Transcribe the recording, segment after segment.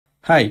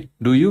Hi,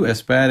 do you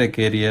aspire a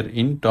career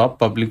in top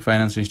public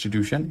finance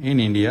institution in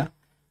India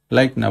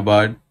like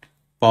NABARD,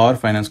 Power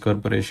Finance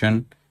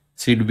Corporation,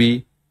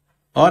 SIDBI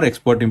or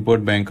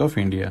Export-Import Bank of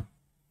India?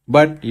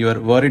 But you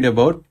are worried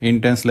about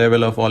intense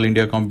level of all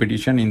India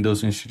competition in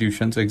those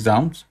institutions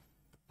exams,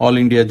 all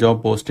India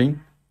job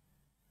posting,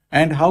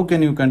 and how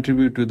can you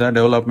contribute to the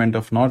development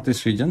of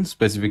Northeast region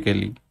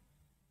specifically?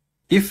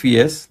 If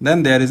yes,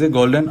 then there is a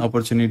golden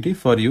opportunity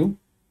for you.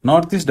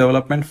 Northeast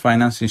Development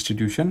Finance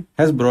Institution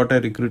has brought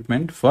a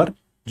recruitment for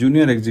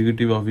Junior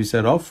Executive Officer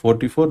of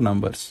 44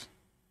 numbers.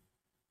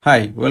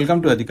 Hi, welcome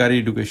to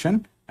Adhikari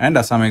Education and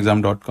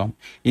AssamExam.com.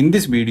 In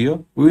this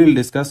video, we will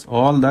discuss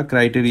all the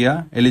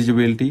criteria,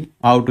 eligibility,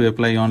 how to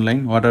apply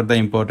online, what are the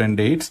important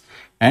dates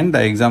and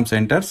the exam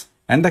centers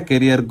and the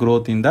career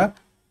growth in the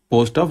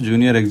post of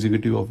Junior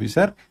Executive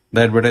Officer,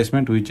 the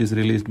advertisement which is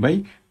released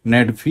by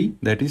NEDFi,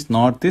 that is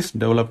Northeast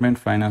Development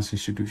Finance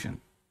Institution.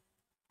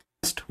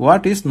 First,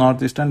 what is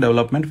Northeastern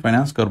Development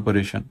Finance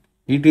Corporation?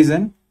 It is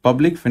an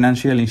public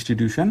financial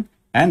institution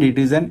and it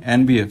is an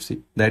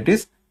NBFC, that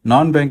is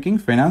non-banking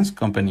finance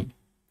company.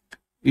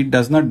 It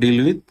does not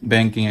deal with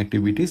banking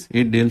activities,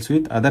 it deals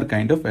with other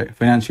kind of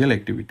financial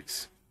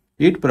activities.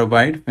 It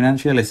provides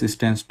financial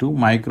assistance to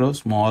micro,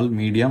 small,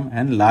 medium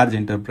and large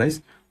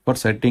enterprise for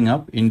setting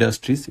up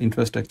industries,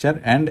 infrastructure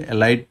and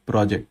allied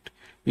project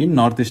in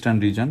Northeastern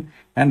region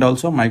and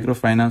also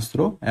microfinance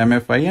through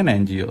MFI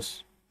and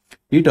NGOs.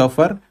 It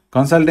offers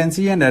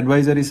consultancy and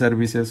advisory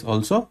services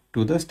also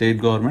to the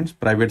state governments,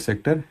 private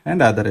sector and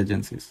other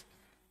agencies.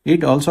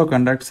 It also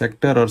conducts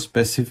sector or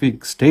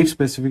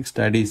state-specific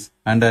studies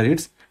under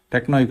its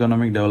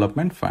Techno-Economic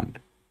Development Fund.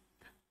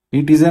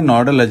 It is a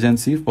nodal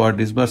agency for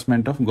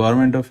disbursement of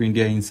Government of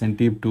India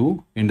incentive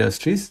to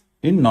industries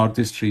in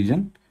Northeast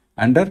region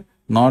under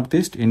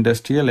Northeast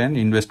Industrial and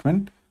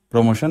Investment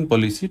Promotion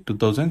Policy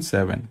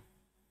 2007.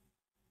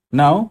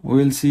 Now we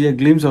will see a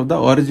glimpse of the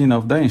origin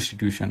of the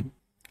institution.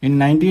 In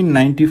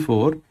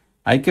 1994,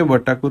 I.K.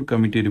 Bhattakur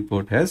Committee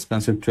report has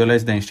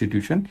conceptualized the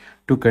institution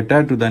to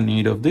cater to the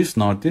need of this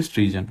Northeast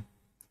region.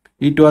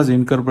 It was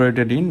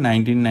incorporated in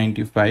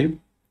 1995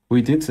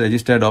 with its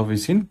registered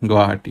office in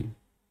Guwahati.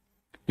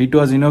 It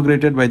was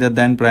inaugurated by the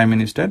then Prime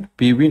Minister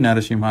P.V.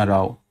 Narasimha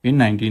Rao in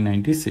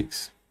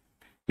 1996.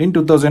 In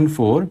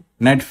 2004,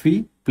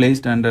 NEDFi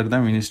placed under the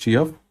Ministry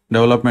of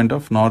Development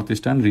of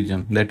Northeastern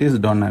Region, that is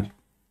DONER.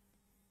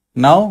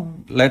 Now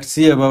let's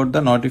see about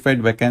the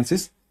notified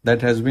vacancies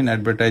that has been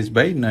advertised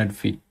by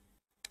NEDFi.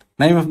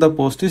 Name of the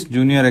post is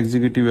Junior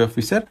Executive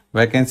Officer.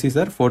 Vacancies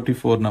are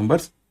 44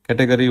 numbers.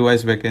 Category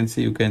wise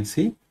vacancy you can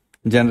see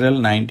General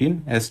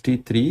 19,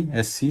 ST 3,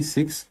 SC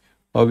 6,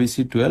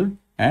 OBC 12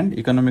 and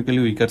Economically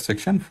Weaker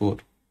Section 4.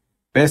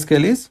 Pay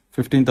scale is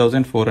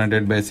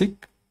 15,400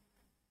 basic.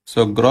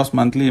 So gross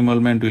monthly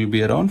emolument will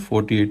be around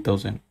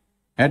 48,000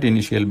 at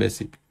initial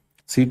basic.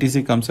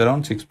 CTC comes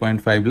around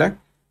 6.5 lakh.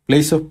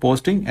 Place of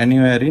posting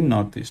anywhere in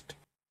Northeast.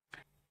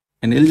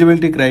 In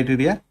eligibility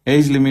criteria,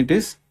 age limit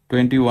is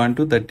 21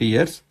 to 30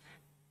 years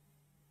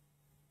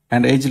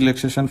and age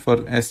relaxation for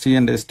ST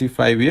and ST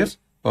 5 years,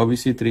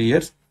 OBC 3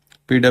 years,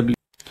 PW.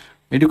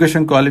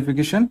 Education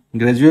qualification,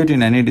 graduate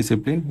in any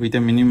discipline with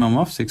a minimum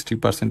of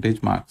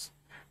 60% marks.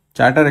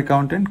 Charter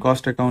accountant,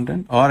 cost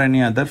accountant or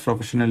any other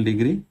professional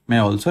degree may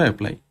also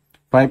apply.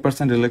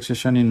 5%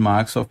 relaxation in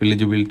marks of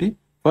eligibility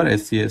for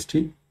SC,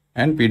 ST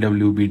and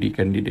PWBD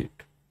candidate.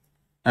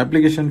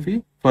 Application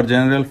fee for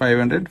general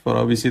 500, for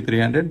OBC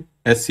 300,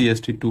 SC,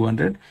 ST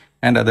 200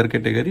 and other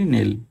category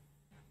nil.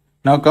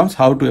 Now comes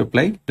how to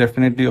apply.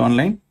 Definitely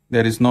online.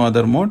 There is no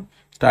other mode.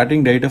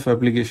 Starting date of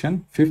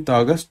application 5th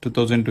August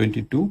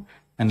 2022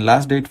 and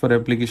last date for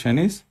application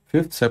is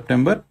 5th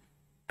September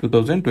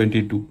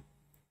 2022.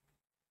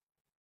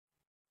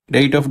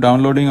 Date of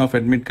downloading of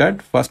admit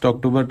card 1st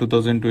October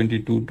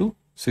 2022 to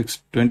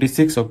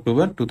 26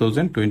 October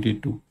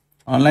 2022.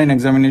 Online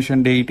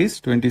examination date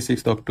is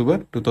 26th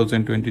October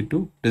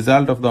 2022.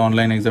 Result of the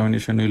online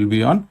examination will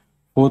be on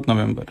 4th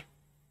November.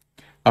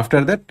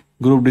 After that,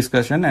 group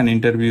discussion and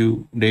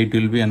interview date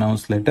will be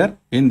announced later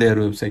in their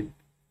website.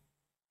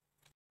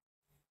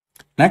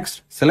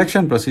 Next,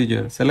 selection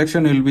procedure.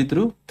 Selection will be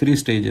through 3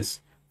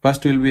 stages.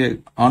 First will be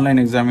an online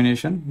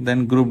examination,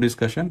 then group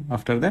discussion,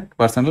 after that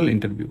personal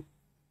interview.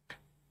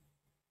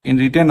 In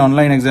written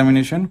online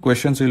examination,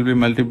 questions will be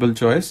multiple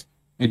choice.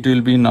 It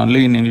will be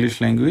only in English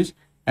language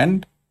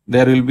and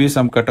there will be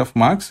some cutoff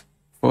marks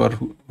for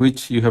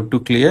which you have to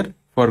clear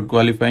for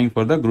qualifying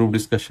for the group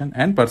discussion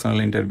and personal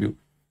interview.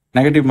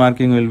 Negative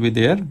marking will be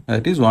there,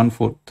 that is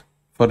 1/4.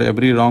 For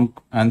every wrong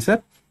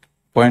answer,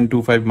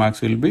 0.25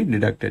 marks will be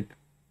deducted.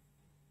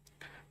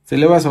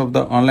 Syllabus of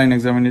the online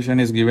examination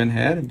is given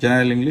here.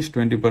 General English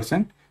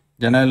 20%,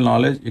 General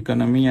Knowledge,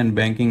 Economy and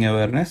Banking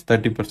Awareness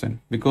 30%.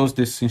 Because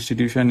this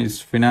institution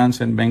is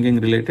finance and banking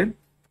related,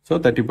 so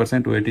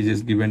 30% weightage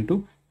is given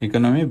to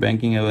Economy,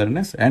 Banking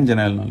Awareness and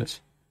General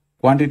Knowledge.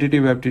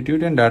 Quantitative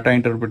aptitude and data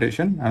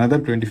interpretation another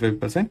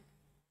 25%.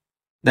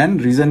 Then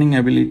reasoning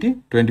ability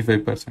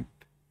 25%.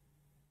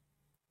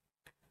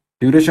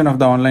 Duration of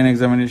the online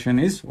examination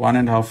is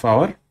 1.5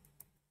 hours.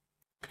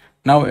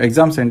 Now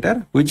exam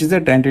center, which is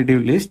a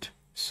tentative list.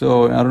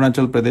 So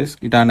Arunachal Pradesh,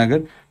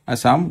 Itanagar,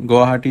 Assam,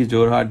 Guwahati,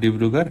 Jorhat,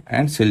 Dibrugarh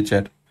and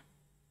Silchar.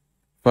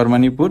 For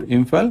Manipur,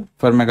 Imphal.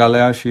 For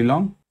Meghalaya,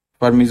 Shillong.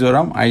 For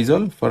Mizoram,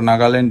 Aizawl. For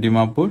Nagaland,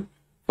 Dimapur.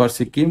 For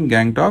Sikkim,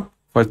 Gangtok.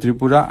 For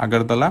Tripura,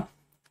 Agartala.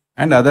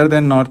 And other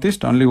than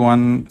Northeast, only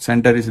one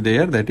center is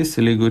there, that is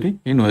Siliguri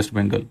in West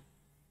Bengal.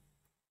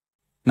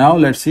 Now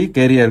let's see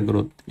career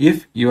growth.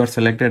 If you are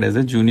selected as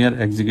a junior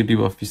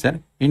executive officer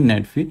in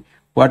NEDFi,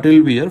 what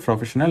will be your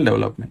professional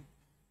development?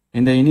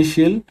 In the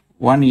initial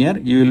 1 year,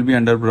 you will be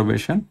under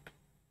probation,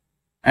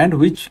 and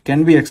which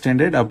can be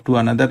extended up to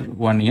another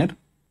 1 year.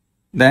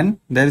 Then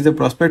there is a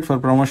prospect for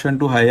promotion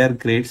to higher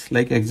grades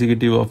like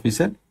executive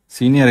officer,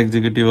 senior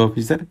executive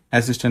officer,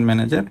 assistant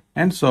manager,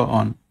 and so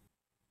on.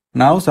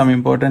 Now some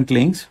important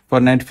links. For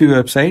NEDFi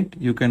website,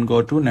 you can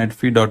go to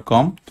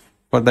nedfi.com.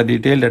 For the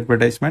detailed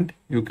advertisement,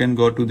 you can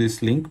go to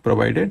this link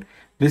provided.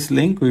 This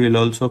link we will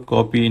also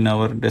copy in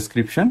our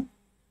description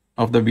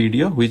of the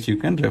video, which you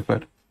can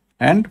refer.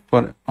 And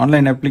for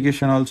online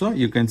application also,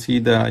 you can see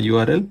the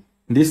URL.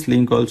 This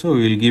link also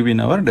we will give in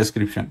our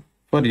description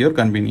for your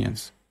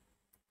convenience.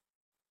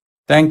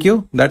 Thank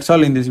you. That's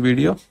all in this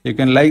video. You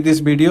can like this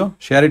video,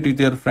 share it with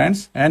your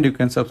friends, and you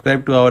can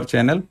subscribe to our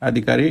channel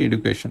Adhikari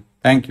Education.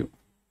 Thank you.